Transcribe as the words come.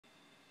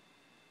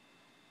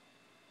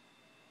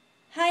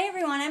Hi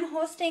everyone, I'm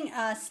hosting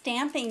a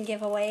stamping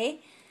giveaway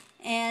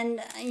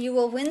and you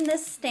will win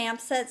this stamp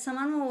set.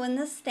 Someone will win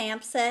this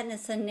stamp set, and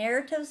it's a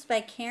Narratives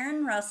by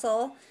Karen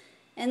Russell,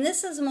 and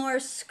this is more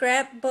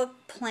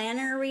scrapbook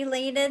planner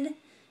related.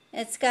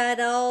 It's got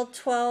all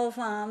 12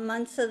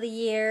 months of the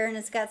year, and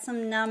it's got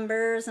some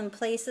numbers and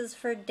places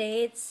for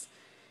dates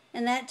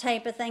and that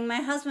type of thing.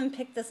 My husband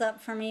picked this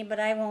up for me, but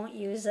I won't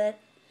use it.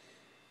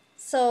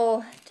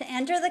 So to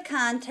enter the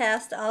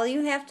contest, all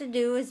you have to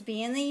do is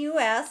be in the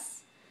US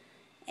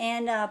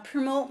and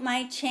promote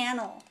my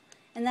channel,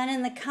 and then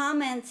in the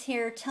comments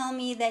here tell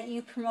me that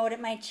you promoted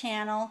my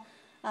channel.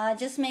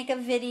 Just make a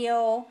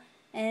video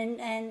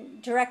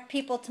and direct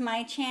people to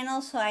my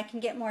channel so I can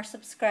get more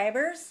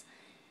subscribers,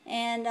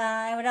 and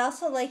I would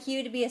also like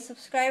you to be a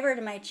subscriber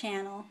to my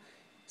channel.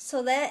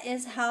 So that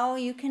is how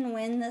you can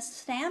win this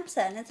stamp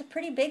set, and it's a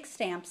pretty big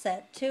stamp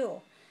set too.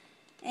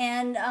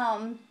 And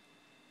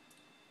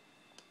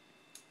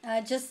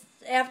just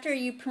after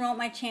you promote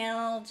my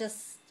channel,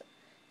 just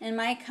in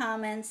my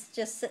comments,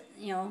 just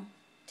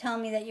tell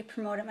me that you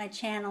promoted my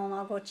channel, and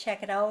I'll go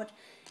check it out.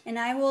 And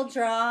I will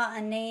draw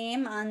a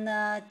name on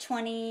the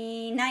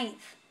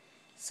 29th.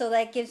 So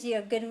that gives you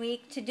a good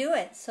week to do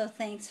it. So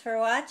thanks for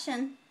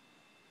watching.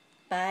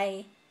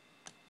 Bye.